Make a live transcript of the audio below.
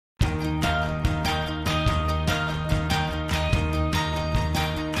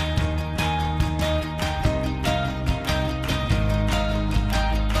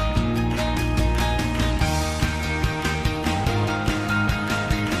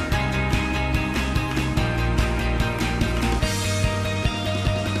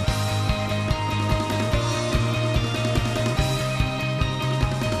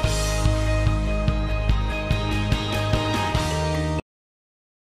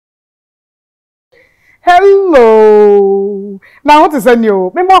Hello. Now what is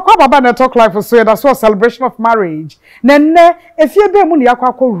new? Me mo kwa baba na talk life so that's a celebration of marriage. Nenne if you be mu ne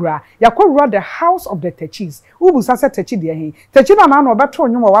yakwa Owura the house of the Takyis. Ubu sase Takyi de he. Takyi na no beto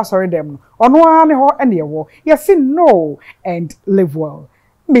onwom wa sorry dem no. Ono a ne ho ene ye Yes no and live well.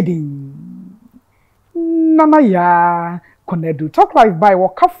 Midin. Nana ya Konedu talk life by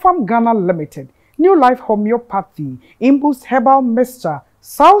Wakafam Ghana Limited. New Life Homeopathy, Imboost Herbal Mixture,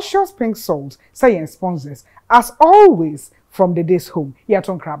 Salcious Pink Salt, Science sponsors. As always, from the day's home,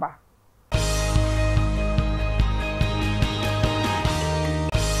 Yaton Kraba.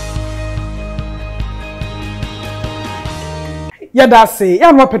 Yeah, that's it.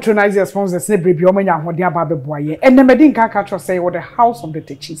 Yeah, no patronize your sponsors. Ne baby, omanya hodi aba boye. And the medin can catch us say what the house of the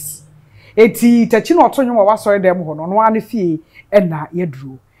Takyis. Eti Takyi no otonyo wa sorry dem ho no no ane fie e na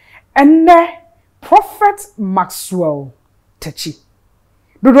yedru. Enne Prophet Maxwell Takyi.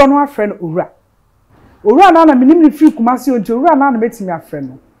 Dodo no afrɛ Owura. Owura na minim ne free Kumasi onto Owura na metimi afrɛ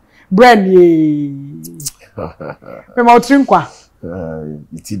no. Brand ye. Me ma otrinkwa.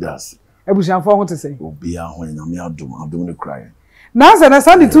 It does. Ebusianfo ho te say. Obi a ho nyame adom ne cry. Na se na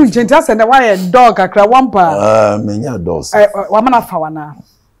Sunday tu nchenti ase na why dog akra wampa. Menya dogs. Wa mana fa wana.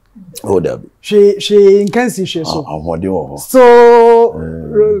 Oh Dabi. She nkansi she so. Ahode wo. So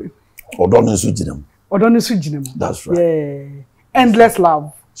Odonu so ginam. Odonu so ginam. That's right. Yeah. Endless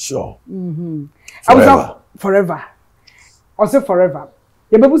love. Sure. Forever. Forever. Also forever.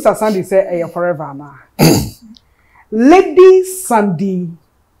 Your baby Sandy say forever na. Lady Sandy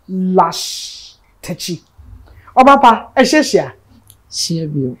Lash Takyi. Obapa, ehhehia. Share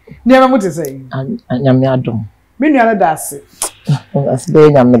bio. Ni am to say. Anyame adom. Me nua da ase. As be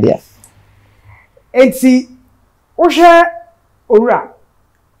nyame dia. Enti wo hwe Owura.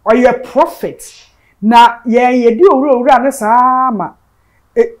 Are you a prophet? Na ye di Owura ne sama.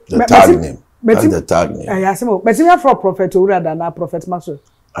 The tag name. The tag name. Yes, but me for prophet Owura than prophet Maxwell.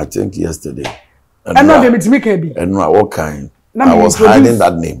 I think yesterday. And not the me can be. And what kind? I was hiding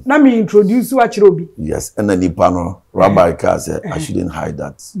that name. Let me introduce you Achirobi. Yes, and then Nipano Rabbi Ka said I shouldn't hide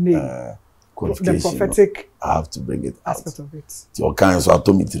that qualification. The prophetic. I have to bring it out. Aspect of it. Your kind so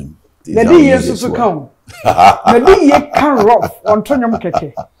atomitrim. The day years to come. The day ye can rough on Tonyam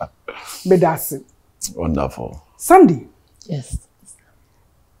Keke. Bedasi. Wonderful. Sandy. Yes.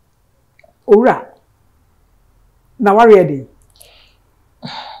 Owura. Na warrior day.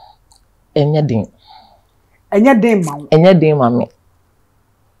 Enya din. Enya din ma. Enya din ma me.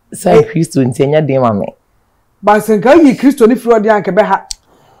 Sai Kristo nti enya din ma me. Ba senka yi Kristo ni firo dia anke be ha.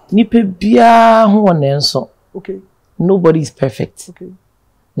 Nipa bia ho wona enso. Okay. Nobody is perfect. Okay.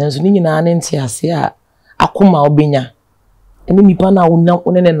 Nanso ni nyina ne nti ase a akoma obenya. Ene nipa na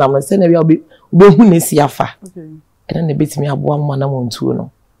wona ne nam se na bia obehu ne si afa. Okay. Ene ne betimi aboa mma na montuo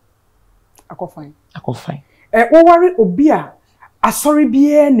no. Akofan. Akofan. Wo wari obi a asori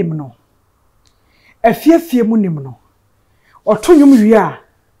bia nim no. Afiafie mu nim no. Otonyum wi a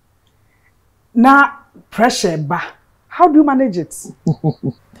na pressure ba. How do you manage it?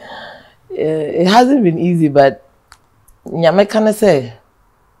 It hasn't been easy, but nyame kan say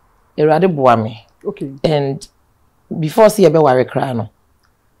erade boa me. Okay. And before see ebe ware kra no.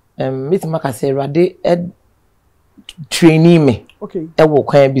 Metima ka say erade training me. Okay. E wo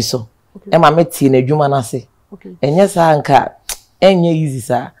kwan bi so. E ma meti na adwuma na se. Okay. Enye sa nka enye easy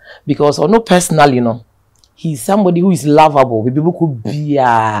sir, because or no personally no, he's somebody who is lovable. People could be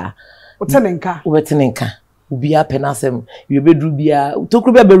Otenenka ubia penasem you be dru bia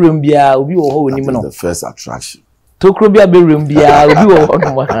tokrobia be room bia obi wo ho onim no. The first attraction. Tokrobia be room bia obi wo ho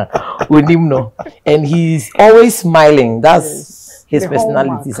no onim no, and he's always smiling. That's his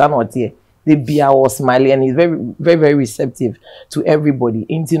personality. Sanotie the bia was smiling, and he's very receptive to everybody.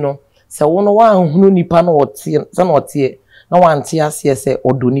 Inti no se wono wa hunu nipa no otie sanotie na wanti ase say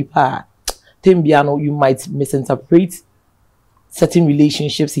odonipa tembia no you might misinterpret certain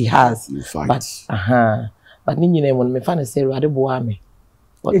relationships he has. But ni nyina mo me fa na say Awurade boa me.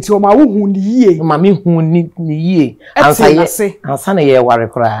 Eti o ma wo hu ni yie. Ma me hu ni yie. Ansa na ye ware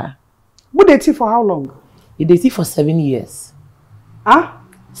kra. Wo date for how long? He dated for 7 years.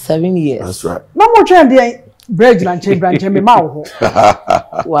 7 years. That's right. No more try dey bread and branch me ma wo.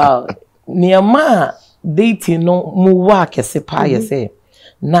 Wow. Niama dating no mu wa kese pa ye say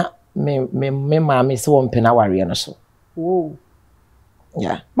na me ma me so mpena ware no so. Oh.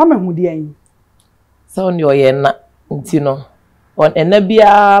 Yeah. Mama hu di an. So on your na nti no on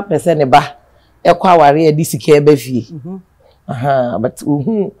enabia pese ne ba ekwa ware e disike ebe fie. But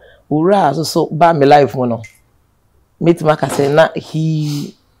Owura so ba me life mo no. Metima ka say na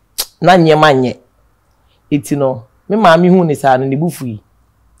he na nyema nye. Iti no me ma me hu ni sa no ne bufu yi.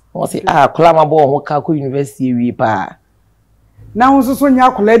 Wọ́n say kola ma bo won ka ko university wi pa. Na won so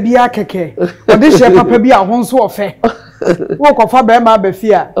nya kola bia keke. Odi hye papa bia ho nso ofe. Wo ko fa be ma ba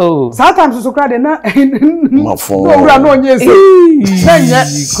fia. Sometimes so kra de na Mafo. No ura no nye se. Senye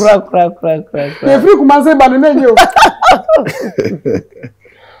Kra. The free kuma say ba na nye o.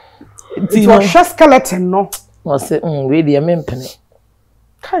 It was a skeleton no. I say we dey mempene.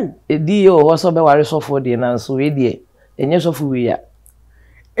 Kai. Edi yo wo so be ware so for dey na so we dey enye so for we ya.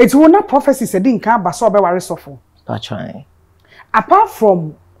 It will not prophecy said in can ba so be ware so for. Try. Apart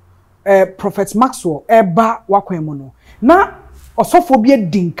from Prophet Maxwell eba wakwemu no. Na osofo bi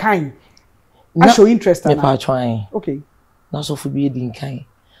din kan. I show interest na. Me try. Okay. Na osofo bi din kan.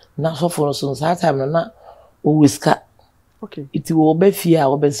 Na osofo no so that time na always ka. Okay. It will be fear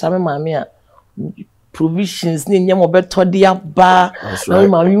or be some mammy provisions ni nyam obeto dia ba na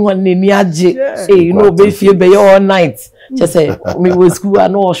mami wan ni aje you know be fear be all night just say me was school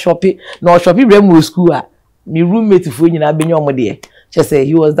no shopping brem was school me roommate fo nyina be nyom de just say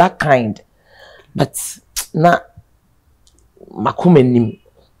he was that kind but na makoma nim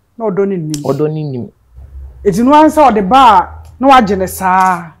na odoni nim it no answer or the bar no agene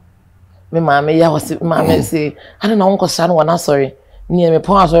saa me mama ya was mama say I don't know uncle san wana sorry ni me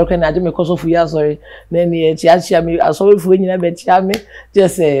pon asori kan ade me koso fu ya sorry na ni e chia me asori fu nyina be chia me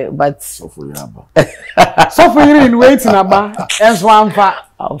just say but so fu ya ba so fu you in waiting aba enso amfa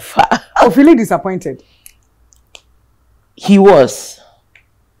o feeling disappointed he was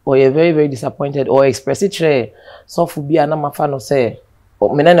or you very very disappointed or express it so fu bia na mafa no say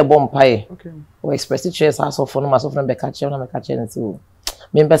me na ne bom pae okay or express it so for no ma so for be ka chia na me ka chia nti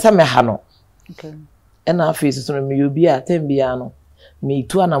me mpesa me ha no okay and na face so me obi a tem bia no me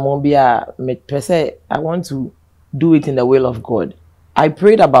tu anamon bia me pese I want to do it in the will of God. I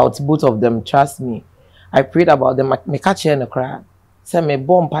prayed about both of them, trust me. I prayed about them me catch in the crowd. Say me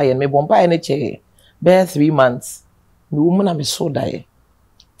bompa ne che be 3 months. Me woman na me so die.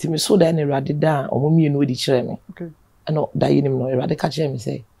 Ti me so die ne rade da omo no di kire me. Okay. No die nim no rade catch me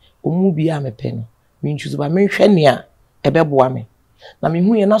say omu bia me pe no. Me nchuzu ba me hwe nea ebeboa me. Na me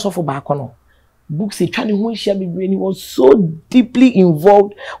hu ye na sofo ba kono. Books he was so deeply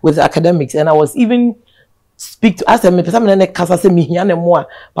involved with academics and I was even speak to ask me person na kasa say me hia na mo a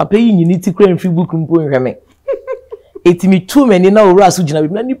papa yi nyini ti kra mfi book mpo nhwe me etimi too many na Owura so gina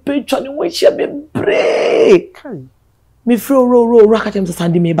bi na ni petwa ne ho hia be break me fro ro ka tem say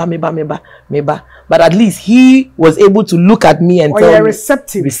me ba but at least he was able to look at me and tell me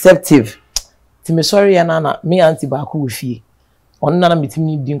receptive ti me sorry ya na me auntie ba ko fie on na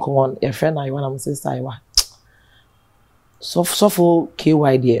mitimi din ko e friend na you na sister iwa so for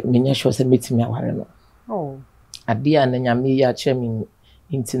KY there me nya sure say mitimi aware no ade a na nyame ya che me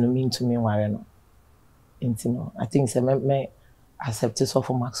intino me ntumi ware no intino I think say me accept so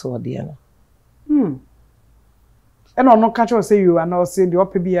for Maxwell there no and no catch us say you and I say the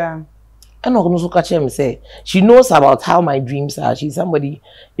up bia and no so catch me say she knows about how my dreams are. She's somebody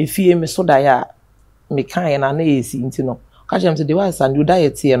if you me so da ya me kan na na esi intino catch them say the was and you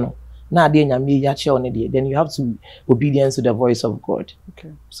diet here no na ade nyame ya che on there then you have to obedience to the voice of God.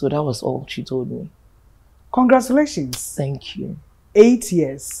 Okay, so that was all she told me. Congratulations. Thank you. 8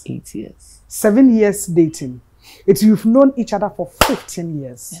 years. 8 years. 7 years dating. It's you've known each other for 15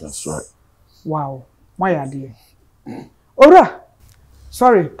 years. Yes. That's right. Wow. My idea. Owura.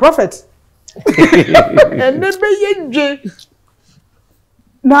 Sorry, Prophet. And then be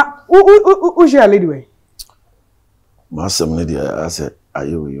now, who's your lady way? Masam lady, I said, are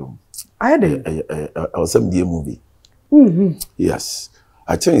you? I had I was some dear movie. Yes.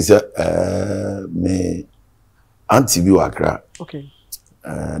 I think it's me auntie bi wakra. Okay.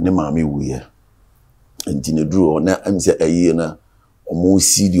 Ne mami wuye. Enti ne duro na am say ayi na omo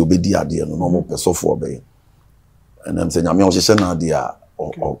si di obedi ade no omo pesofo obey. And am say nyame o hye na ade a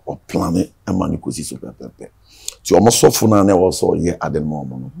o plan e ma ne kosi so pepepe. Ti omo sofo na na wo so ye ade no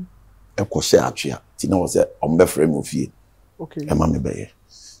omo no. E ko hye atwe a. Ti na wo say omo be frame ofie. Okay. E ma me be ye.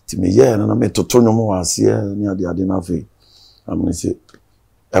 Ti me ye na me toto nyomo wase ni ade na fe. Am say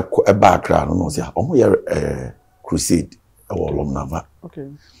e background no say omo ye crusade e wo lom nava. Okay.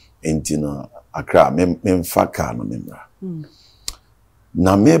 Enti na akra me mfa ka no memra.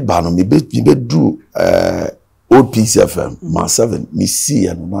 Na me ba no me be do old PCFM ma 7 me see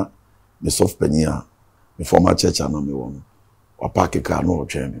no na me soft pania me former church na me won o park car no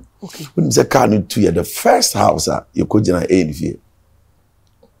otwe me. Okay. When say car no 2 year the first house you could gina in here.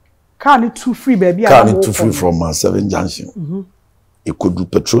 Car ni too free baby. Car ni too free from ma 7 junction. You could do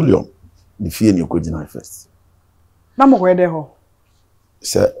petroleum. The fee you could gina first. Na mo where there ho.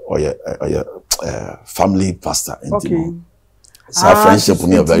 Say family pastor okay. Sa friendship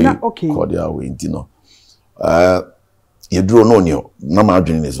me very cordial way, you know. You draw no new, no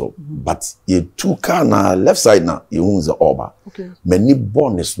margin is all. But you two can left side now, you owns the oba. Okay. Many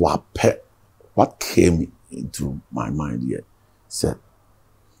bonus were pet. What came into my mind here? Said,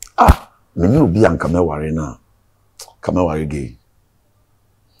 me will be an worry now. Worry gay.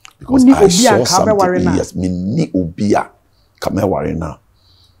 Because I saw something. Yes, me ni ubia worry now.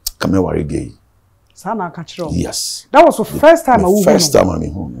 Worry gay. Yes. That was the first time first time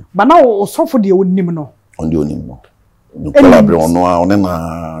I'm home. But now also for the own no. On the own no. No collaborate on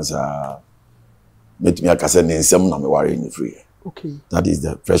na met me akase ne nsem na me worry ni free. Okay. That is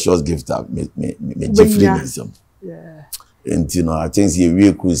the precious gift that me Jeffrey nsem. Yeah. And you know, I think the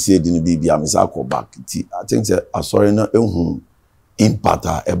real crusade in the baby I'm back. I think sorry no ehun impact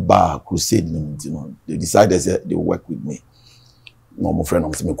a bar crusade you know. They decided they work with me. No, my friend,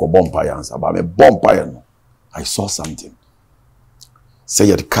 I'm saying, about me bonfire. I saw something. Say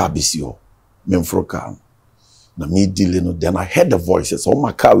your car is your car. Na me dealing. Then I heard the voices. Oh,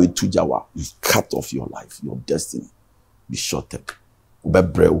 my car with 2 Jawa. You cut off your life, your destiny. Be shot up. Ube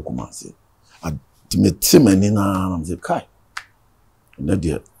bre ukumanse. Me timeni na I'm say kai. Na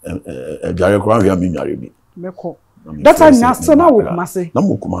dia jare kwa hia me nware bi. Meko. That time na so na ukumanse. Na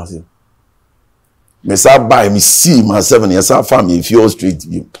ukumanse. Me sa buy me see myself in your family if you street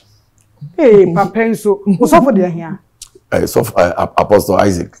view. Hey, papa so so for there here. So Apostle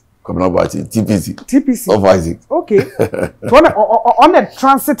Isaac coming up at TPC of Isaac. Okay. So on the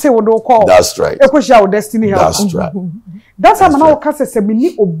transit we do call. That's right. Equal destiny help. That's right. That's how now can say me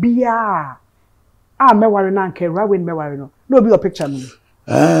ni obia. Me worry na nke right when me worry no. No be your picture me.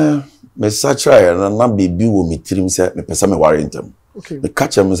 Me search try na baby wo me trim say me pesa me worry intem. Okay. The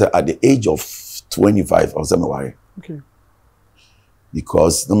catch me say at the age of 25 I was me worry. Okay.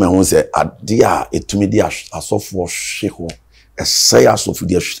 Because no me won say adia etumi dia asofo hwe a say asofo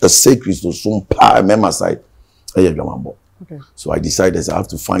dia a say Christo so pa me my side. Okay. So I decided I have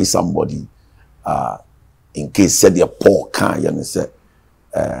to find somebody in case said the poor can you say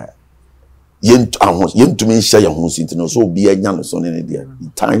yentumi share your house into so be a young son in there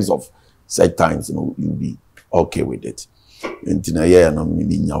in times of sad times you know you'll be okay with it. Intina yeah na me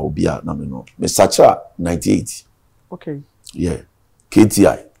nya obia na me no me sacha 98. Okay. Yeah.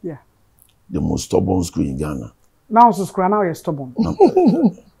 KTI. Yeah. The most stubborn school in Ghana. Now so school now you're stubborn.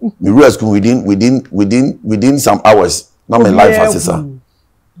 Me real school within some hours. Now my life as a no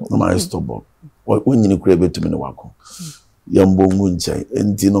my stubborn. When you crave to me no wako. Yambo ngunche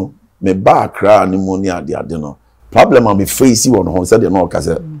entino me ba kra pneumonia de no. Problem I be facing on home said no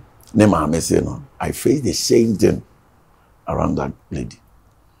case ne ma me say no. I face the same thing around that lady.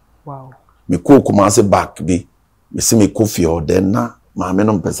 Wow. Me ko commence back bi me see me coffee or then na ma me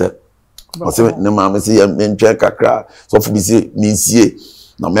no pese. O se ne ma me say me ntwe kakra so for be say me sie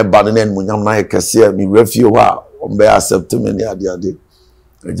na me ba ne munyam na kese me refuse wa o be accept me ne ade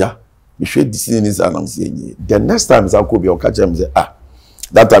eja me hwe decision is am say the next time I go be o catch am say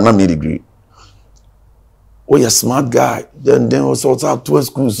that time na me degree. Oh, you're a smart guy. Then also out to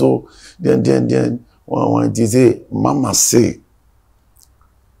school. So then one say mama say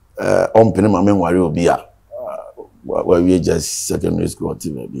pay mama worry obia where we just secondary school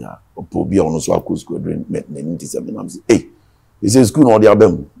team bia obi on so akọ school during 97 am say hey he say school no dey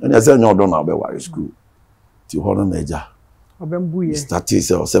abem and I say no don na be worry school ti ho no naija abem buye start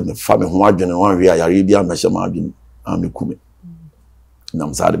say o say me fa me ho adwene wan wi ayare bia me hye ma adwene am kume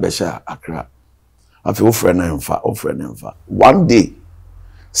nam sa de be hye akra afi o friend na mfa one day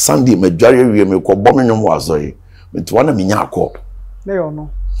Sunday me dware wie me ko bom nwom wazoye me to na me nya akọ na yo no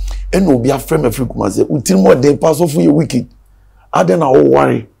and no be a friend of Frikuma say until more than pass off your wicked. I then I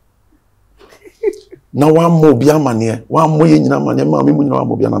worry. Now one more be a man here, one more in a man, mammy, one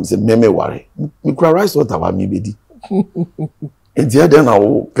more say, me worry. Me cry rice what about me, baby. And the other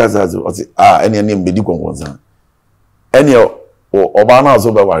now, Kazazo, any name be concern. Any or Obama's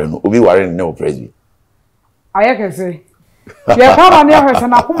over worrying, will be worrying no praise me. I can say. Yeah, Papa near her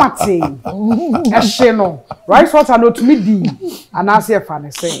and Akumati. Asheno, rice water no to me D. And I say,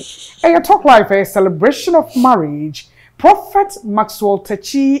 funny say, a talk life a celebration of marriage. Prophet Maxwell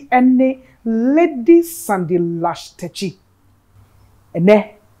Takyi and Lady Sandy Lash Takyi. And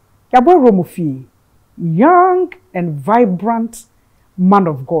ne, Yabo Romufi, young and vibrant man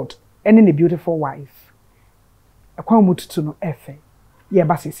of God, and in a beautiful wife. A kwamut to no efe. Ye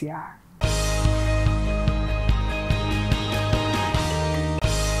basis ya.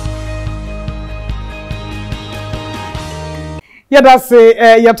 Yeah, that's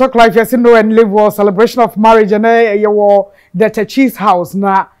your talk life. You know and live well celebration of marriage and you were the Takyi's house.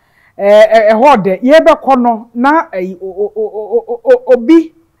 Now, hode ye be kono na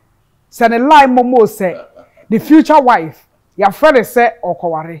obi se ne lie momo se the future wife ya friend say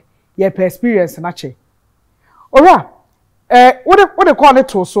okoware ye per experience na che ora what they call it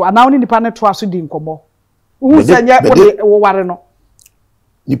to so and now nipa ne to aso di nkomo who say ye wo ware no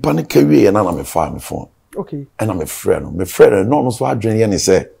nipa ne kawie na me fa me phone okay and I'm a friend no so adwen ye ne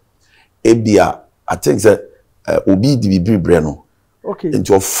say ebia I think say obi di bibiri bre no okay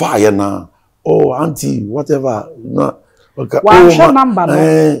into fire na oh auntie whatever no okay oh number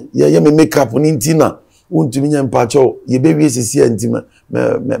no yeah me make up on intina untumi nya mpacho ye be wi sisi antima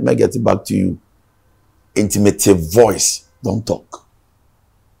me get it back to you intimate voice don't talk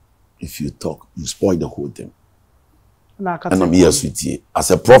if you talk you spoil the whole thing and I'm here with you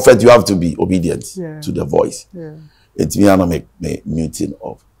as a prophet you have to be obedient to the voice it me ana me muting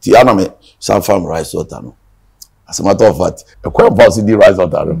off ti ana me some farm rice water no as a matter of fact a quite boss di rice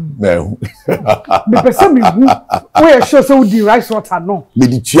water no me person me hu we show so di rice water no me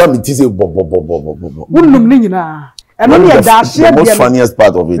di tua me ti say bo wonum ni nyina eno ne da share the most funniest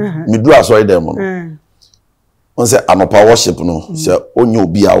part of it me do asori dem no on say anopa worship no say onye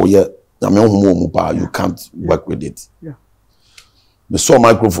obi a wo ye na me homo mu pa you can't work with it me saw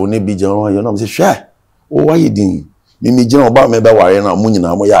microphone be general you know me say hwe o why you din me general ba me be ware na mu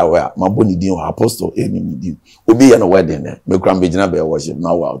nyina mo ya wa ma boni din apostle eni din obi ye no wedding me kram be gina be worship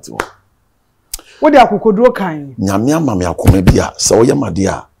na wa out what dey akokoduro kan nyame ama me akoma bia se wo ye made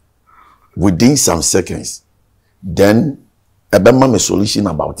a within some seconds then ebe ma me solution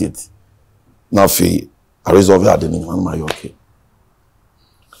about it now fi I resolve that in my okay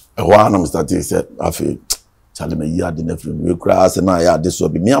I'm starting say afi chale me ya de na free we kra say na ya de so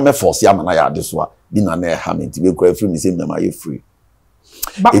bi me am force ya na ya de so bi na na ha me ti we kra free me say me ma ye free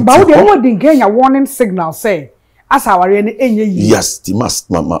but we dey no dey get a warning signal say as our any enye yi yes ti must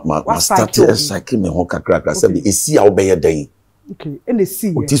ma start cycle me ho kakra say be esi a obey den okay and they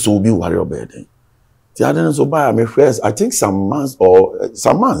see ti so bi worry obey den ti aden so buy me first I think some months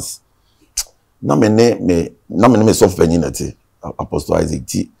na me so fenyinati Apostle Isaac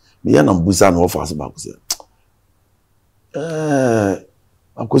ti me ya na mbusa na offer ba ko say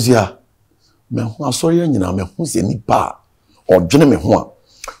akosia me ho asori anyina me ho se nipa odwene me ho a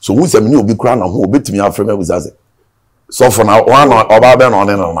so hu se me ni obi kra na ho obetimi afre me busa say so for now one oba be no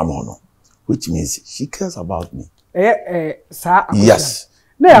ne na mo no which means she cares about me sa yes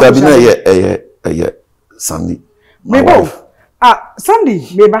that be na Sandy me both Sandy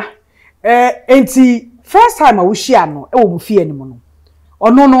meba enti first time I wish ya no e wo fie ni mo no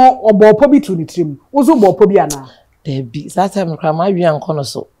ono no obo bi tu ni trim wo zo obo bi ana Debbie that time kra ma wi anko no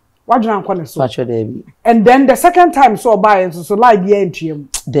so wadwena anko no so facho Debbie and then the second time so buy so live ya ntiem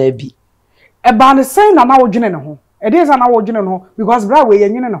Debbie e ba ne say na wodwene ne ho e dey say na wodwene no because bra we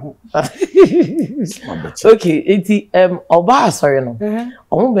yenwene ne ho okay enti oba sorry no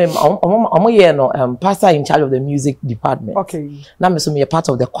omo ye no pastor in charge of the music department okay na me so me part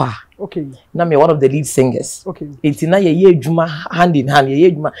of the choir okay na me one of the lead singers okay enti na ye adwuma hand in hand ye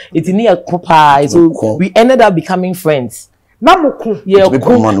adwuma enti ne kopa so we ended up becoming friends na moko ye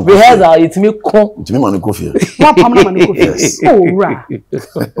ko rehearsal itimi ko man ko fie wa pam na man ko fie Owura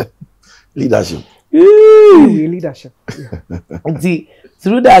leadership leadership enti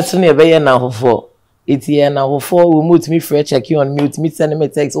through that no be na hofo eti na hofo we mo timi free check on me timi send me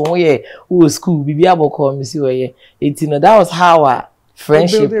text oh yeah who school bibi aboko me see we eti no that was how our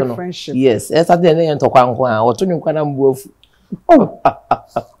friendship no yes e started na ntokwa nko a otonyu nkwa na mbuafu oh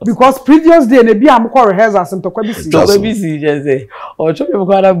because previous day na bi am call rehearsals ntokwa bi si just say otonyu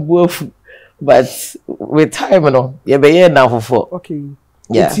nkwa na mbuafu but with time no ye be na hofo okay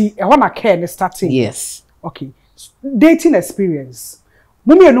yeah eti e wanna care ne starting yes okay dating experience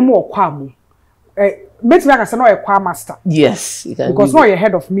mummy enu mo okwa mu bet me aka say no e kwa master yes you can because no you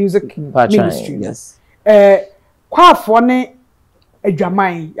head of music ministry yes kwa afo ne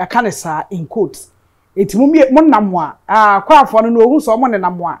adwaman ya ka ne sa in quotes eti mummy mo nam a kwa afo no ohu so mo ne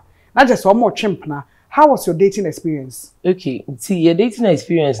nam a na je so mo twempna. How was your dating experience? Okay, see your dating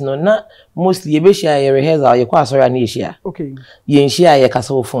experience no na mostly you be share your rehearsal you kwa sorry na share. Okay. You share your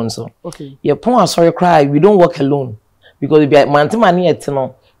castle phone so. Okay. You pon sorry cry we don't work alone because be mantima na yet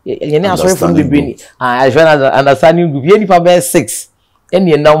no you na sorry phone be bring I understanding group you nipa be 6 and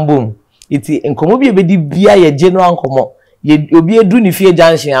you number iti enkomo bi di bia ye general nkomo ye obi edu ni fie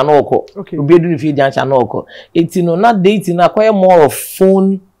junction anoko obi edu ni fie junction anoko iti no na dating na quite more of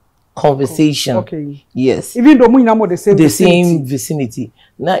phone conversation. Okay. Yes. Even though we know the same vicinity.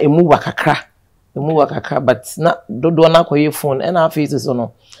 Na emu wakakra but na dodo na koye phone and our faces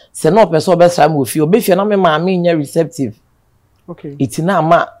no. Se no person be sra me ofi obefia na me maame nya receptive. Okay. Iti na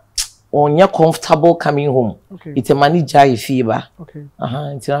ma on you're comfortable coming home. Okay. It's a manager fever. Okay.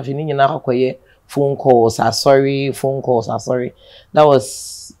 It's enough in your phone calls are sorry, phone calls are sorry. That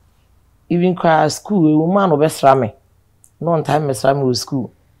was even cry school, woman of best rame. No on time Miss Rame with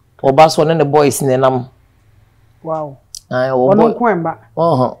school. Or bus one and the boys in the num. Wow. Oh no kwemba.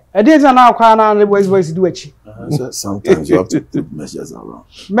 I did now can the boys do it. Sometimes you have to put measures around.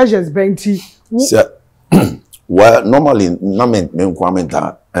 Measures Benty. Well, normally, no comment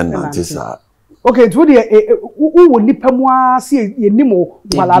and antisa. Okay, to the who would nip more see ye nimo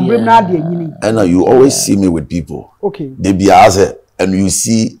while I bring out the yini. And you always see me with people. Okay. They be as and you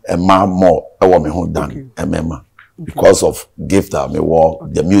see a man more I want me home done a member because of gift I may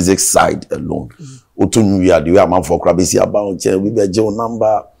walk the music side alone. Otun we are the way man for crabisi about we be jail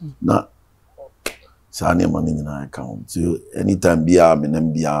number na sane money in account. So anytime be a me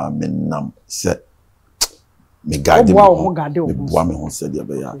nam say me guide me boa me hon said ya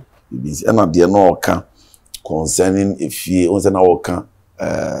be ya bibisi and na de no ka concerning if you on say na ka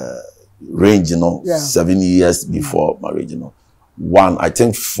range 7 years before marriage one I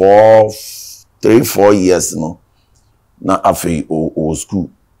think 3-4 years na afi o school.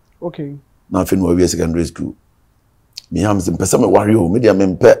 Okay. Na afi no we secondary school me am some person me worry o me dia me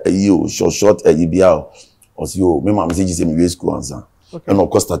mpe ayi short ayi bia o si o me mam say ji say me school answer and of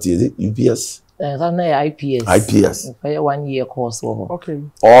course that is UPS IPS. For a 1 year course. Okay.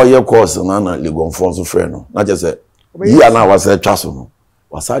 All year course na legon fonso friend no. Na just say you na was a chaso no.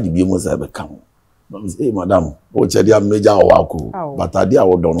 Wasadi bi mo say be kan. Hey madam, o che dia meja awako. But ade a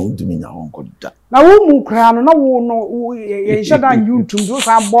wo don no ntumi nya ho nkoda. Na wo mu kra no na wo no ye shada YouTube do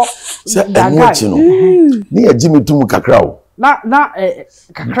sa bo daga. Ni e jimi tum kakra o. Na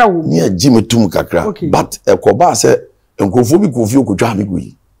kakra wo. Ni e jimi tum kakra. But e ko ba say enkofo bi kofi okotwa mi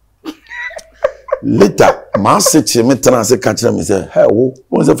goyi. Later, my sister me tell us catch me say, "Hey, who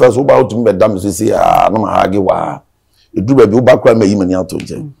say first who about to me dam say ah no ma hagi wa." E do baby who back me yi mani ato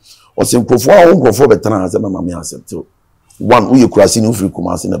nje. O say nkofo be tell us mama me accept. One, who you crossing no free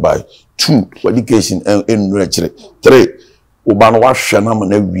commerce in the buy. 2, education in nurture. 3, uba no wa hwe na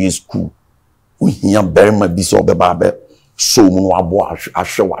na wi school. Wo hia very ma bi so be ba be so mu no abo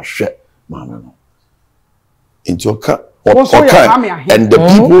ahwe wa hwe mama no. Into your and the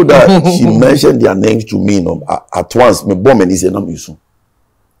people that she mentioned their names to me at once me bomb and he said no use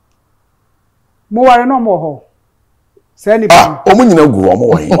mo ware no mo ho say ni omo nyina gu omo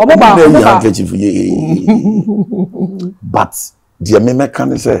wa but the me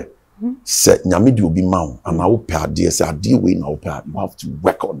can say nyame di obi ma and I will pay there say ade we na pay you have to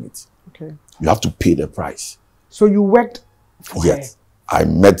work on it. Okay. You have to pay the price. So you worked for yes her. I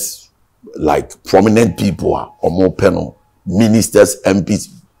met like prominent people or panel ministers MPs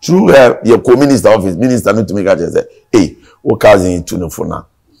through your co-minister office minister need to make a say hey what cousin to the phone now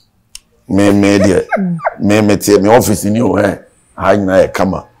me tell me office in you I na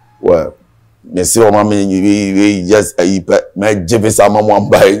come well me say o ma me just me give some one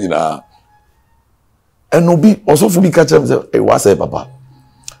buy and no be also for be catch am say hey what say papa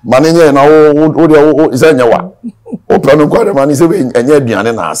manager na o is anya wa o plan ko de man say enya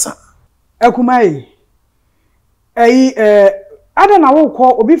aduane na asa Ekumai ada na wo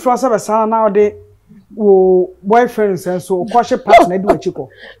ko obi fro se besa na ode wo boyfriend so ko she partner di wachiko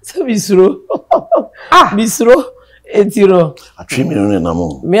so bisuro bisuro etiro atwimi no na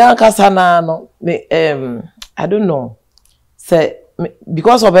mo me akasa na no me I don't know say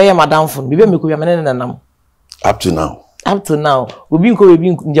because of your madam phone bibe me ko ya me na nam up to now obi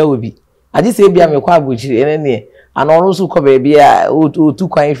nja obi ade say bia me ko abochiri ene ne and also ko baby o2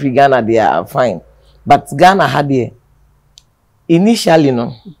 kwan free Ghana they are fine but Ghana had there initially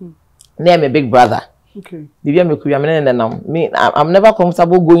no name a big brother okay bibia me kuya me I'm never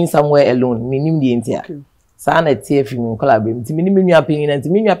comfortable going somewhere alone me nim the entia sa na tie fi me collaborate me nim nua penin na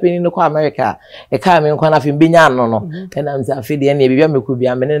me nua penin no ko America e ka me nkwa na fi benya no and am say afi de na bibia me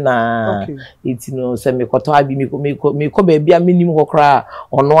kuya me na iti no say me koto abi me ko baby me nim ho kra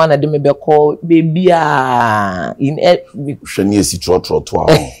ono ana de me be ko baby in shani esi trot to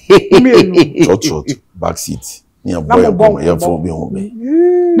back seat ni boy ya for be home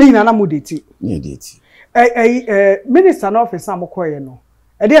ni na mo date ni date minister na office am ko ye no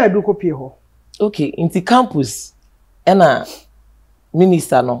e de na du ko pie ho. Okay, into campus, and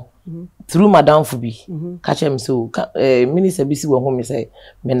minister no through Madam Fubi, catch him so minister BC will home say,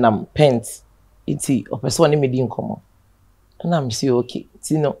 menam pent, iti or person me din come on. And I'm say okay,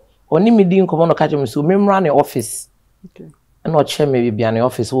 no, only me din come on catch him so me run the office. Okay. And not chair me be an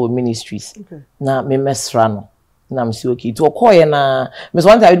office or ministries. Okay. Na me mesrano. And I'm say okay, to okoye na me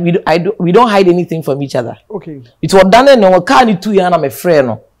one time we don't hide anything from each other. Okay. It was done no can 2 years na me friend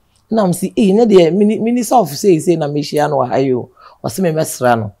no. na am see na de mini self say na me hia no ayo o se me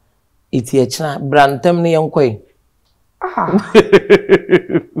mesra no eti e kira brantem ne yenkoi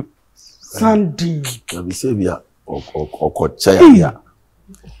Sandy na bi se bia okocha ya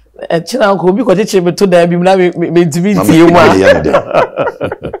e kira ko bi ko cheche me to da bi na me ntimi ntie mu a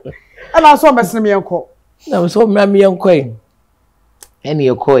ana so mesne me yenko na so me yenkoi ene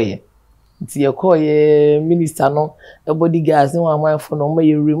yekoye nti yekoye minister no e bodyguards ni wa manfo no ma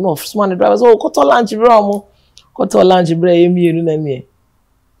ye room no small driver so koto lunch bra mo koto lunch bra ye mienu na ne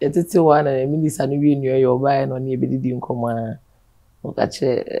etete wa na minister no wi nua ye obae no ne ebedidi nkoma o ka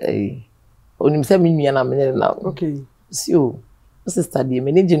che onim se me nua na me na okay si o sister de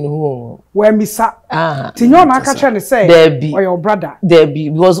manage no hu we misa ti nyo na aka che ne say or your brother there be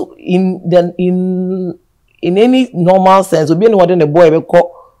because in any normal sense obi any one the boy be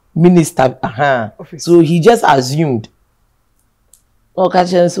call minister so he just assumed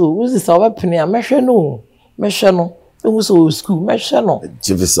okay so who's this our penny a mehwe no who so school mehwe no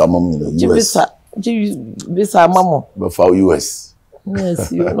Jivisa mom in the US Jivisa mamo but for US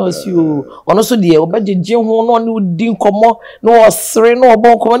yes you know you ono so de obajeje ho no ne odi nkomo no osere no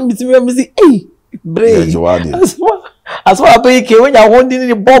obon nkomo ne mitimi me say eh bre as what pay ke when ya hondi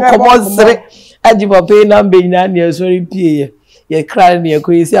ni bon komo sere aji papa na mbe ina ne sorry pie ye cry ne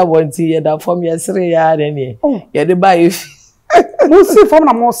ko yesi abonti ye da form ye sere ya ne ye de ba efi mo si form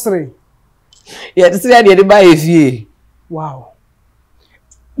na mo sere ye de sere ye de ba efi wow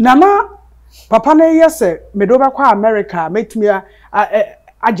nana papa na yese me do ba kwa America metumi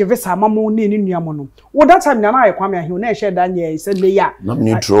age visa mamu ni nuamo no wo that time na aye kwame ahi na e share dan ye se le ya na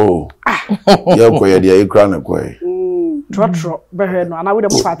me tro ye ko ye de ye kra na ko trotro behwe no ana we de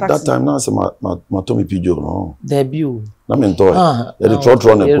fa taxi that time na se ma to me pijo no debut na me nto ye de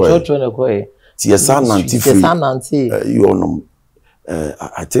trotro na ko ti ye san nanti free you know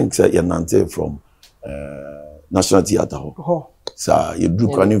I think say ye nanti from National Theatre ho sa ye dru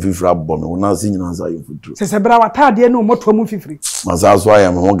kwa ni fifra bom wo na se nyina za ye futuro se bra watade no moto mu fifiri maza so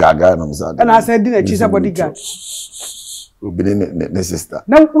ayam ho gaga na mza na asa di na chi sa bodyguard obine ne sister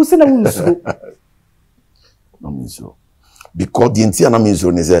na usi na wunso na minso because the entire na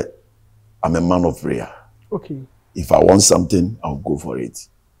minso is say I'm a man of prayer. Okay, if I want something I'll go for it.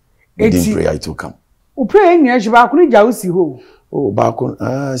 Within prayer it will come. O pray nya jiba kunu ja usi ho oh ba kun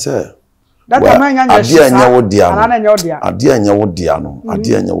say that time nya nya shi ade anya wo dia no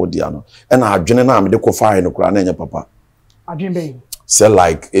e na adwene na me de ko fire no kura na nya papa adwene be say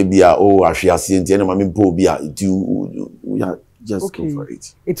like ebia oh ahwease enti na me mpo obi a you just go for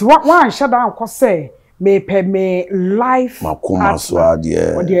it. It's what one shut down ko say me pe me life makoma so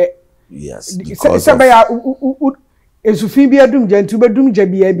ade yes because say ya ezufin bi adum jantu bedum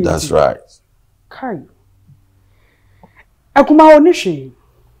jabia bi. That's right. Kai akuma oni hwe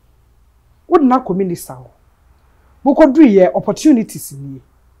would not community boko do ye opportunities ni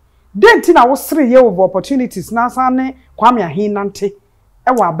denti na wo sere ye over opportunities na sane kwame ahin nante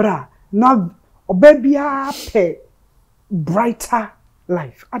e wa bra na obabia pe brighter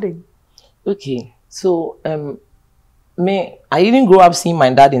life aden. Okay, so I didn't grow up seeing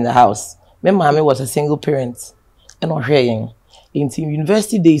my dad in the house. My mommy was a single parent and ohweyen in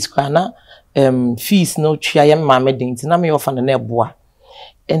university days kana fees no twa ye mama den na me offer na eboa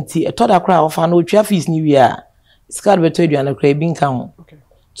enti etoda kra offer no twa fees ni wi a skad beto aduane kra bi nka ho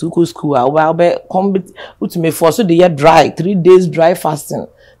to go school a be come utime for so dey dry 3 days dry fasting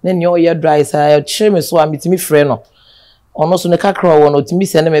then you ye dry say chere me so a mitimi frɛ no ono so ne kakra wo no timi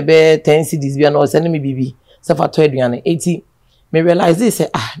send me be 10 cedis bia no send me bibi se fa to aduane enti me realize this say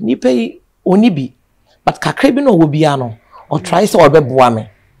ni pay oni bi but kakra bi no wo bia no or try so obeboa me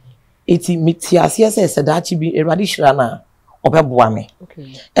eti mitiase se da chi bi erade hira na obeboa me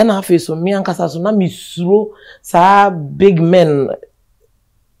okay and afi so me ankasa so na misuro sa big men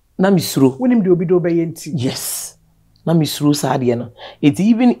na misuro wonim de obi do be yenti yes na misuro sa de no it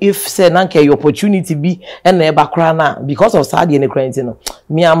even if say na nke opportunity bi and na eba kra na because of sa de ne kra nti no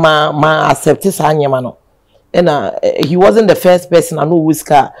me ma accept sa anyema no and he wasn't the first person I know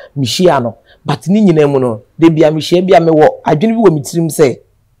whisker mishia no but ni nyina mu no de bia mishia bia me wo adwene bi wo mitirim say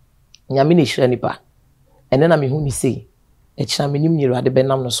nyame ne hira nipa ene na me hu ni say e kira me nim nyiro ade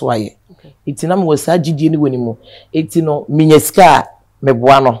benam no so aye iti na me wo sa gidie ni woni mu iti no minyesika me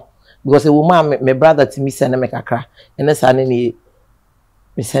boa no because e wo ma me brother ti mi sene me kakra ene sa ne ni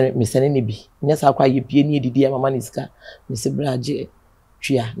me sene ni bi nya sa kwa ye pie ni edidi mama ni sika me se braje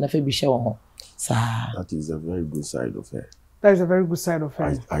twia na fa bi hye wo ho sa. That is a very good side of her. That is a very good side of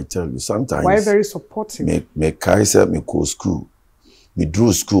her. I tell you sometimes why very supportive me kaisa me go school me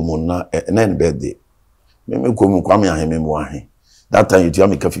drew school mo na birthday me ko me kwame ahe me mo ahe That time you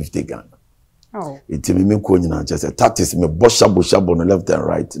make 50 Ghana. Oh. It me ko nyina just that is me boshabo no left and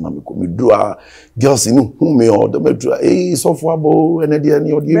right na me ko me do girls in who me or me do so for abo and dey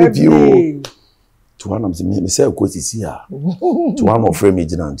any review to one am me say ko sisi a to one of frame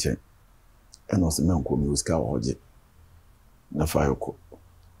gyina nche and also me ko me uska hoje na fa ko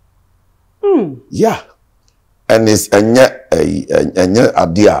yeah and it's enye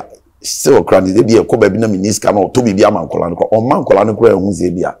adia still cranny dey be ko ba bi na miniska na to bi amankola no o mankola no ko ehun ze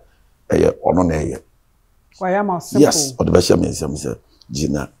bia ono na eye why am I simple yes o de be shame say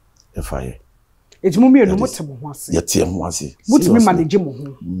Gina efaye ejimu mi enu motemo ho ase yete ho ase mutimi manage mo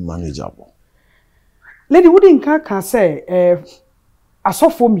ho manageable lady wouldn't can say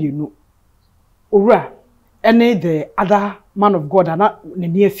asofo mienu Owura any the other man of God and ne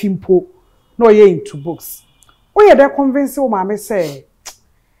near fimpo no ye into books o ye dey convince o ma me say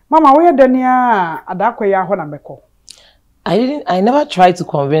mama we dey near adakoya ho na meko. I never tried to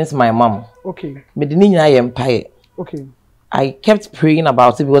convince my mom. Okay. Okay. I kept praying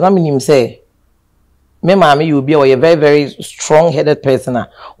about it because I mean him say, "Me mommy, you be a very very strong-headed person.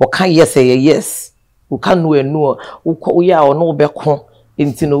 Or can yes say yes? Who can no? Who ya or no beko?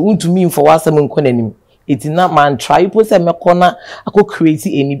 Into no to me for what some unconim. It's not man try put say me corner. I could create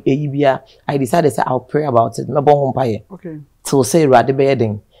any baby. I decided to say I'll pray about it. Me bon umpire. Okay. So say radi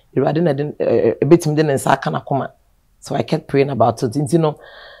bedding. Radi na a bit him then sa kana kuma. So I kept praying about it. You know,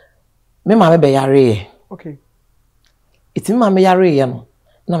 me mama be yare. Okay. It's me mama yare, you know.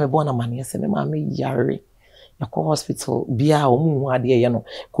 Na me born a man, yes, me mama yare. You call hospital, bia omu ade, you know,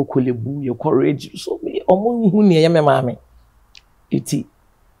 kokolebu, you courage. So me omu hu ne me mama. Iti.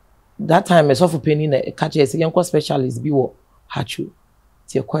 That time me suffer pain in a catch yes, young specialist bi wo hachu.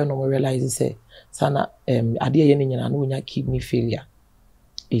 Ti e koy no realize say sana ade ye ne nyina na onya kidney failure.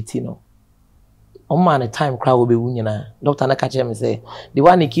 Iti no. Man, a time crowd will be winning. Doctor Nakache me say the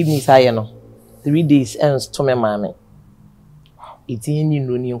one kidneys I no 3 days ends to my mommy. It's in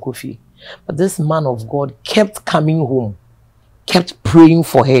you coffee. But this man of God kept coming home, kept praying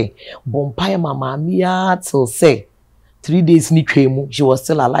for her. Bompire mama mia till say 3 days ni kwemu, she was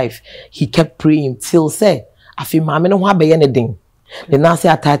still alive. He kept praying till say afi mama no wa be anything. The now say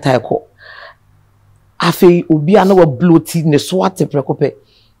atata ko. Afi obi ana wa bloated ne so ate prekope.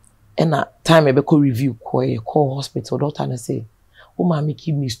 And at time I go review call hospital doctor and say, "Oh, mommy,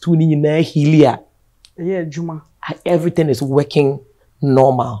 kidneys too na healia." Yeah, Juma. Everything is working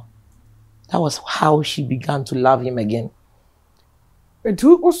normal. That was how she began to love him again. It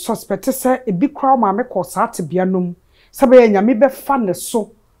was suspected say a big crowd mammy cause at bianum. Sabe nyame be fan the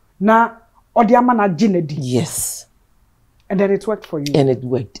so na odiama na jinedi. Yes. And then it worked for you. And it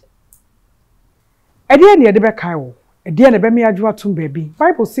worked. Edi ne de be kai Edi na be me adwa tum baby.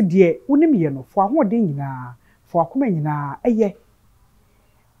 Bible say de wonim ye no fo ahoden nyina, fo akoma nyina eye.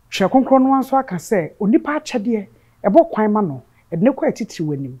 Hwe konkron no anso aka say onipa akyede ebo kwan ma no, ede ne kwa atitiri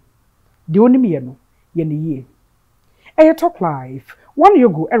wanim. De onim ye no, ye ne ye. Eye Talk Life, one you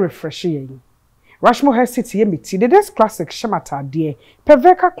go refresh ye. Rashmo Hair City ye meti the this classic shamata de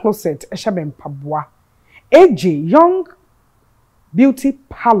Peveka closet e shabe mpaboa. AJ Young Beauty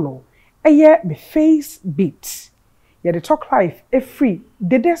Parlor eye me face beat. Yeah, the Talk Life a free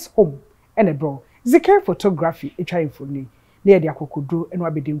dedes home and a bro. Zikere photography a try for me. Near the akokodro and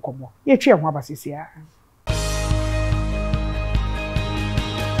wabi dim komo. Ye tria ho abasisia.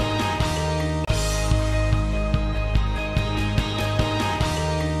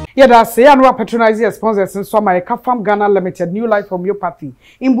 Yeah, that's say and we patronize your sponsors and so my Kafam Ghana Limited New Life Homeopathy.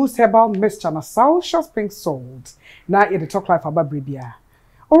 Imbus Herbal Mixture na South Pink Salt. Na ye the Talk Life ababrebia.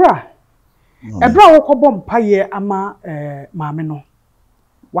 Owura. Ebra wo kobom paye ama maame no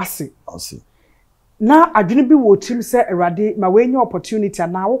wase na adwene bi wo tim se erade ma we nya opportunity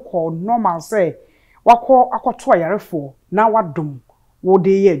na wo call normal say wako akoto ayarefo na wadom wo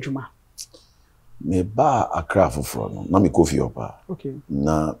de ye adwuma me ba akra foforo no na me kofi opa okay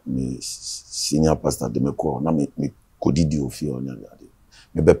na me senior pastor de me call na me kodidi ofi onya ade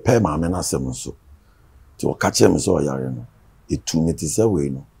me be pe maame na asem so ti o ka che me so yare no etu me ti se we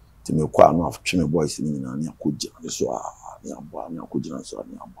no ti me kwa no aftwe me boys ni nyina ne akogya ne so ne aba ne akogya so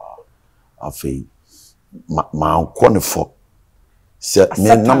ne aba afei ma anko ne fo se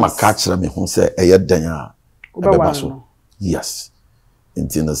me na maka kire me ho se eye dan a ebe so yes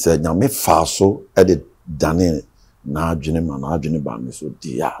intina se nyame fa so e de dane na adwene ma na adwene ba me so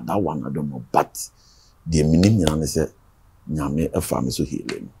dia that one adom but the minim nyina ne se nyame e fa me so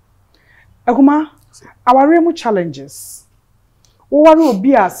healing aguma our mu challenges Owura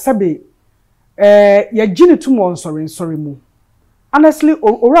obi a sabe ya gine to mo sorry mu honestly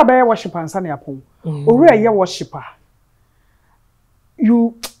Owura be worship ansa na yapon Owura ye worshiper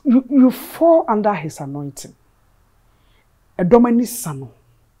you fall under his anointing. A domini sano.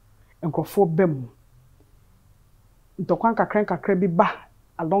 Enkofo bem. Ntokwan kakra bi ba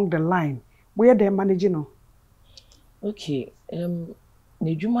along the line. Where they managing no? Okay.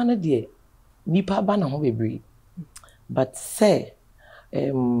 Ne dwuma no de nipa ba na ho bebre. But say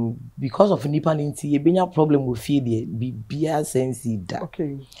because of nipa nti ye benya problem with fear there bibia sense that.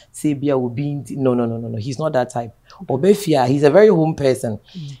 Okay. Say bia will be no. He's not that type. Okay. Obefia, he's a very home person.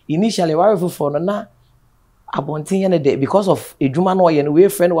 Initially, why for na abontin na there because of edwuma no ye no we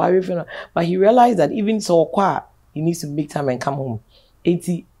friend, but he realized that even so kwa he needs to make time and come home.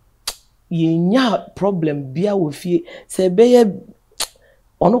 Eti yenya problem bia wo fie say beye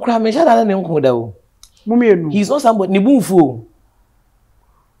ono kra me sha na ne nko da o. He's not somebody ni bunfu.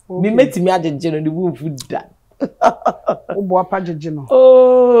 Me meti me ajeje no ni bunfu da. Obo apajeje no.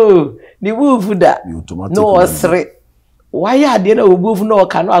 Oh, ni bunfu da. No osre. Why are they no bunfu no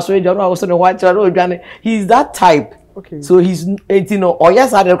ka no aso ejo no aso no wa chira no odwane. He's that type. Okay. So he's no or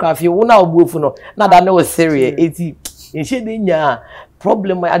yes I don't feel wo na bunfu no. Na that no serious. Eti enhye de nya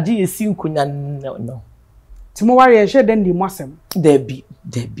problem aje esi nkunya no. Timo wari enhye de ndi mwasem. Debi.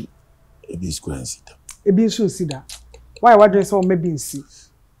 Ebi squares. Ebi nso si da. Why do so maybe nsi?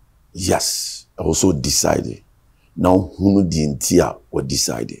 Yes, I also decided. Now who the entire or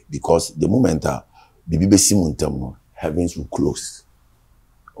decided because the moment bibi be simuntem heavens will close.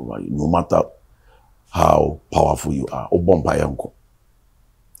 No matter how powerful you are, obompa yanko.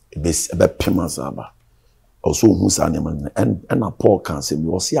 Ebe pemasaba. Also who sa and Paul can say we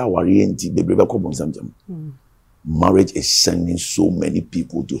will see our enti baby be ko bonsam jam. Marriage is sending so many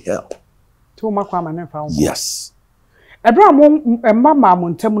people to hell. Yes. Mama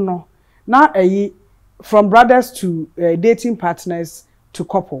Montemuno, now from brothers to dating partners to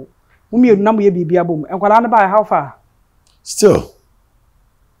couple. Mummy number ye be a boom. And what by how far? Still.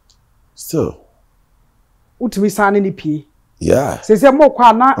 What we sign in the P? Yeah. Says more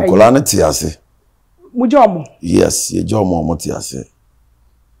quana a colana tiase. Mujomo. Yes, ye jomo motiase.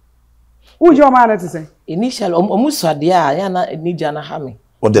 Who's your man to say? Initial almost dia yana nijana hami.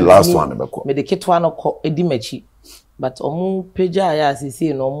 What the last one ebeko? Me the ketwa no ko edimachi. But omu peja ya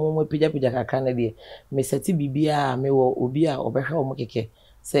sisi no omu peja kakra na de. Me seti bibia me wo obi a obehwe omu keke.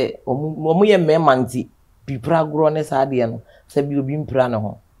 Se omu ye mema nti bibra gro ne sa de no. Se bi obi mpra no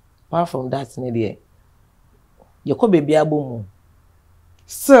ho. Apart from that ne de. Ye ko baby abomu.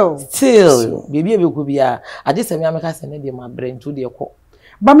 Still baby be ko bia. Ade se me ameka se ne de ma brain to de ko.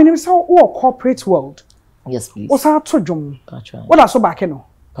 But me so o corporate world. Yes, please. What's our trodum? What are so back no?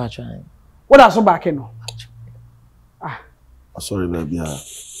 Patron. What are so back no? Sorry, baby.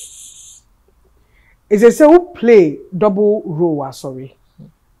 Is it say who play double role? Sorry.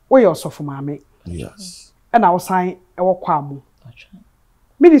 Where you also for mommy? Yes. And I was saying, I will come.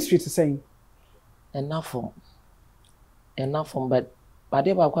 Ministry to saying. Enough from, but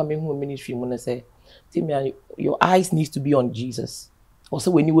they were coming home ministry. When I say, Timmy, your eyes needs to be on Jesus.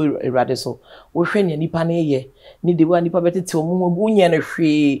 Also, when you were rather so, we friend any pane ni de one nipa better to munya na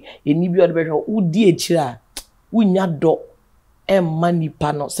hwe eni bi ode behwe udi echira wunya do money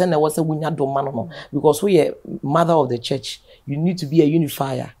pano send was a wunya do man no because we are mother of the church. You need to be a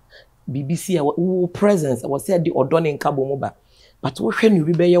unifier. BBC our presence was said the odonin kabo moba. But we hwe ni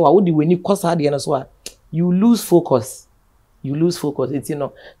bi be ye wa wo de weni kosa de no so you lose focus. It's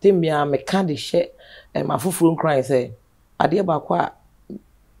tembia me can de share my fufuru cry say ade ba kwa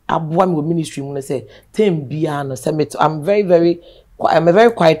aboa me ministry mu say tembia no say I'm a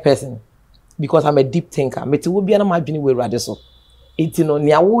very quiet person because I'm a deep thinker. Me te wo bia na ma dwene we rade so.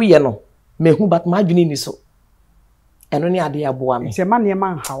 Nia wo ye no mehu but ma dwene ni so. Eno ni ade aboa me. Se ma ne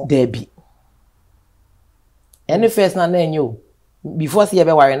ma how. There be. Any first na enyo before see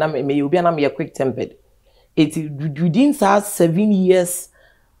be worry na me you bia na me quick tempered. Within that 7 years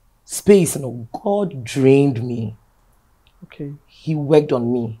space, God drained me. Okay. He worked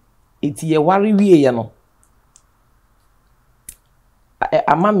on me. It's a worry we I'm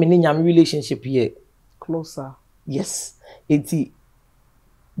a relationship here. Closer. Yes. It's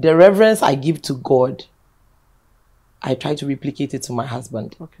the reverence I give to God. I try to replicate it to my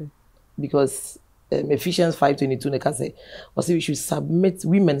husband. Okay. Because Ephesians 5:22 say, we should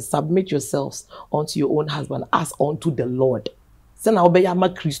women submit yourselves unto your own husband as unto the Lord. It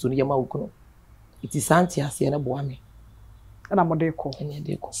is Santi Asiana Boami. And I'm a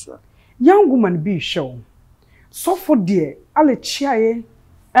young woman be shown. So for dear, I'll cheer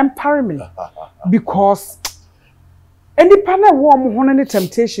empower me because any partner warm on any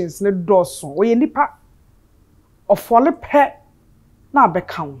temptations, no dorsal, or any part of folly pet. Na be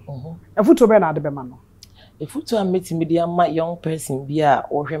count. E futo be na de be ma no. If you to meet media my young person be a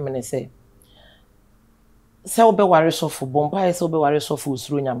or him say be worry so for bomba so be worry so for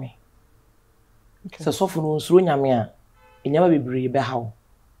usuro nyame. So for no usuro nyame a enyama bebre be how.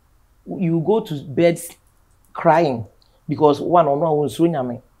 You go to bed crying because one or no usuro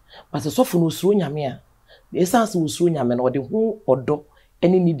nyame. But so for no usuro nyame a the essence usuro nyame no de hu odo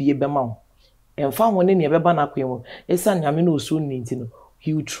ene ni de be ma ho. Emfa woni ne be ba na kwemu esa nyame no usuro ni ntino.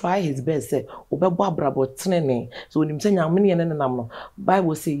 He will try his best say obebo abrabo tenene so onim say nyame ne ne nam no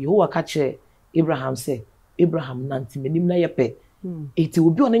Bible say Yehovah ka che Abraham say Abraham nanti menim na yepe eti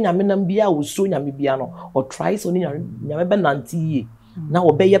obi one nyame nam bia usuro nyame bia no or try so nyame be nanti yi na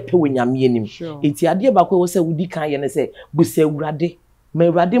obe yepe we nyame anim eti ade ba ko say wudi kan ye ne say busa Awurade ma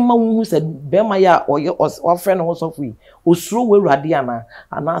Awurade ma wu say be ma ya oye ofre no so fu osuro we Awurade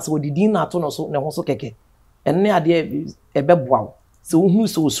ana so odidin na to no so ne ho so keke enne ade ebe boa so who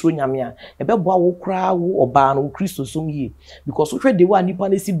so osuro nyame a ebe boa wo kra wo oba no Kristo som yi because hwe de wa nipa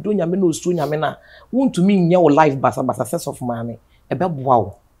na si do nyame na osuro nyame na wontumi nya wo life basa sense of man ebe boa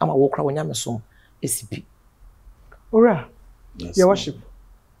wo ama wo kra wo nyame som esipi Owura your worship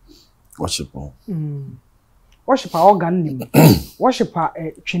worship our organ nim worship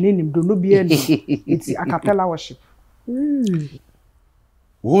twene nim do no bia ni it's a cappella worship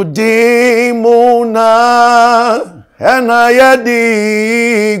Udimuna enayedi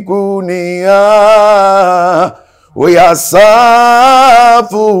kunia uyasafu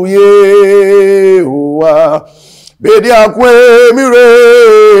Yehowa bedi akwe mire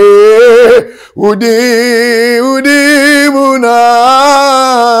udimuna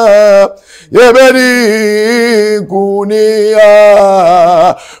yebedi kunia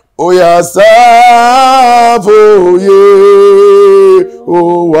uyasafu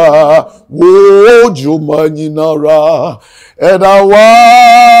Yehowa wojo manyinara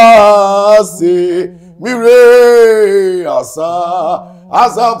edawase mire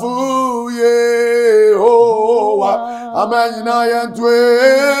asafu Yehowa amanyina yentwe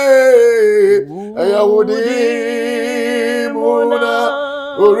eyawudi muna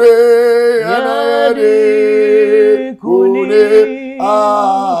ore anayade kune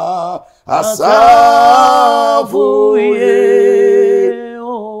asafu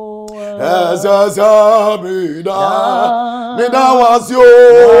Mida was yo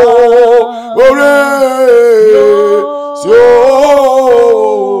ore sio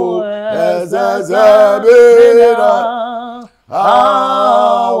ezazabida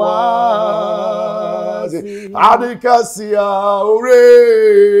awazi adikasia ore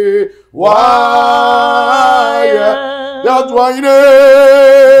waya yatwaine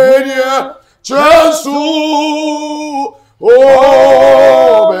dia Jesu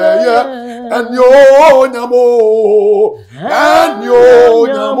oh beye and yo nyamo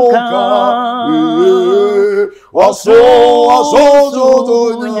ka waso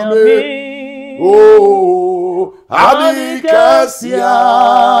nyame oh adikasia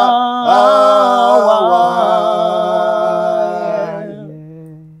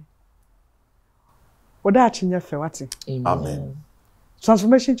oda achinya fe wati amen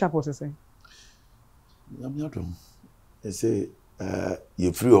transformation chapel say they say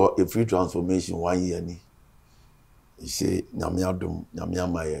you free transformation 1 year ni you say nyamiadum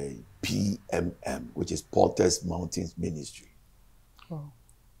nyamiamaye PMM which is Porters Mountains Ministry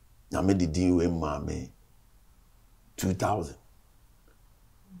nyame didi we mame 2000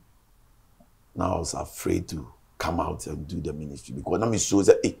 now I was afraid to come out and do the ministry because na me so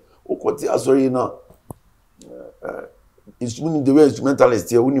say okoti asori na instrument the way instrumentalist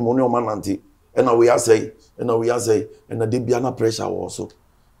here we ni money o manante and we are say and the biana pressure also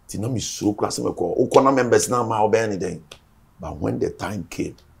tina me so class me ko ukona members na ma obe anything but when the time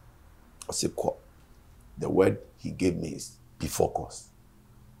came I said the word he gave me is be focused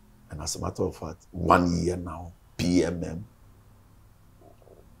and as a matter of fact 1 year now PMM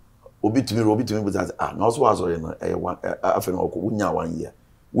obi to me but na so was na after no unya 1 year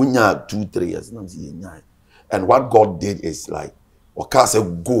unya 2-3 years na say nya and what God did is like okase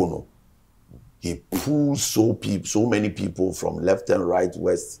go no he pulled so many people from left and right,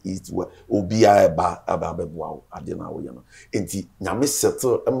 west, east, west. Obia ba wow. Adena we no. Enti nyame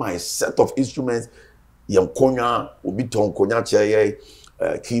settle my set of instruments. Yam konya obi ton konya chair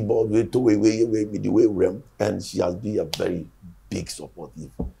keyboard we to we the way rem and she has been a very big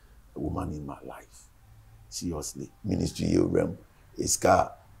supportive woman in my life. Seriously, ministry rem is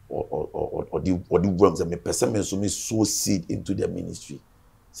car or the realms and me person me so seed into the ministry.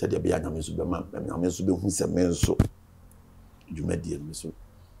 Said there be anyame so be man anyame so be hu se men so dwumadi me so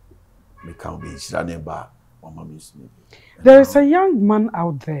me can be shirane ba mama me so. There is a young man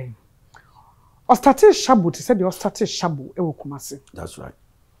out there O started shabu to say the started shabu e wo Kumasi. That's right.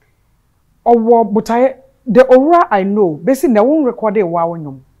 Owo botaye the Owura I know basi na won record e wa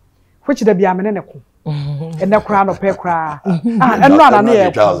wonyom which da bia me ne ko. And na kra no pe kra. Ah eno ana na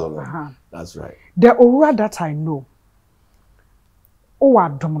ye. That's right. The Owura that I know. O wa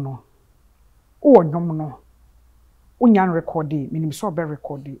dom no. O nyom no. O nyan record e minim so be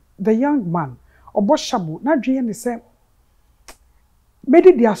record e. The young man obo shabu na dwe ne say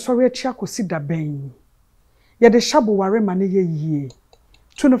medi dia sorry achi akosi da ben. Ye de shabu ware ma ne ye yie.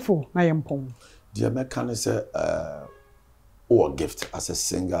 24 na yempom. The American say or gift as a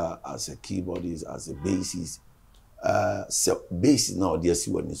singer, as a keyboardist, as a bassist. So bass now dear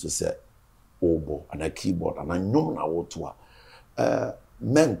see what needs to say obo and a keyboard and I know na what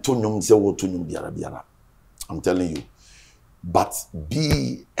men to nyom say what to nyom biara. I'm telling you. But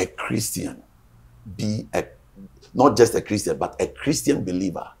be a Christian. Be a not just a Christian, but a Christian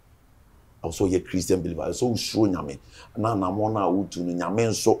believer. Also a Christian believer. So show nyame. Na mona utu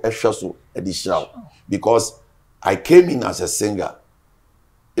nyame so ehwe so edishao. Because I came in as a singer.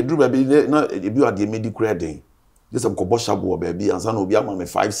 Edru baby na ebi ade medical reading. This am kobo shabu baby ansa na obi ama me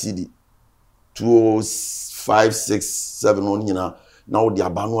 5 CD. 2 5 6 7 on nyina na odi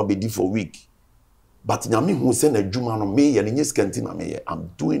abanu abedi for week. But nyame hu say na djuma no me ye nye scanty na me ye.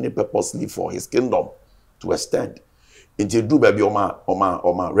 I'm doing it purposely for his kingdom to extend. Into do baby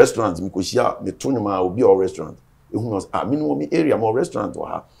oma restaurant mi ko shia me to nyuma obi o restaurant. Ehun us minimum me area mo restaurant wa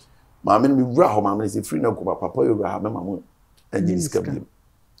ha. Ma me me wura ho ma me say free na ko papa yo wura ha me ma mo enje discount.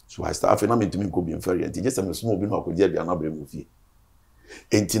 So I start na me to me go be inferior. Enti just me small bi na ko dia bia na bre mo fie.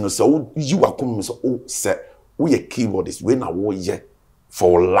 Enti no so you akom me so o say we a keyboardist we na wo ye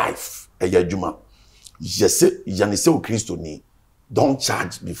for life e ya djuma. Yes, Yanise Christo ni. Don't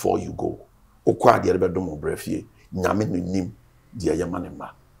charge before you go. Okwa de be do mo brefie. Nyame no nim de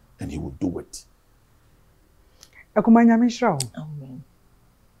ayamanema and he will do it. Akuma nyame shira. Amen.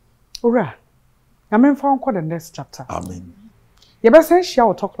 Owura. Nyame mfa onko the next chapter. Amen. You be say share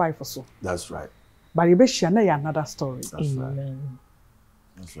or talk life so. That's right. But you be share na another story. That's Amen.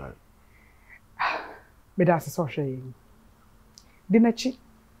 Right. That's right. Me da so hwe. Dinachi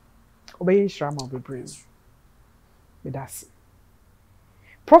obey Shrama be praise. Medasi.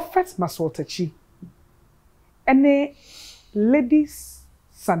 Prophet Maxwell Takyi. Any ladies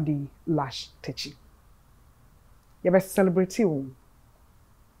Sunday Lash Takyi. You best celebrate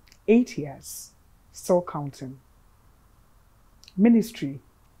 8 years. Still counting. Ministry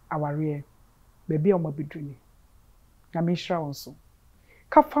our rear. Baby on my bedrini. Namisha also.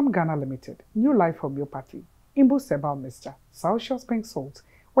 Kafam Ghana Limited. New Life Homeopathy. Imbo Sebal Mr. South Shore Pink Salt.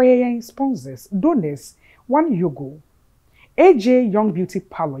 Where you sponsors, donors, one yogo. AJ Young Beauty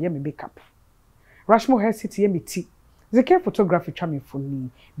Parlor, yemi makeup. Rashmo Hair City, yemi tea. Zeke photography chami for me.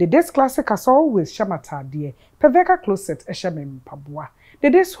 The Days Classic as always shamata dear. Peveka closet eshamem pabua. The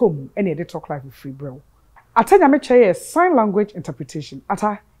Days Home, any day talk life with free bro. Atanya me chaye sign language interpretation.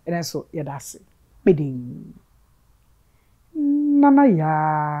 Ata, and also yadasi. Bidding. Nana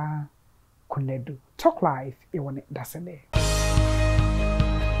ya. Kunedu. Talk life, you want it, that's in there.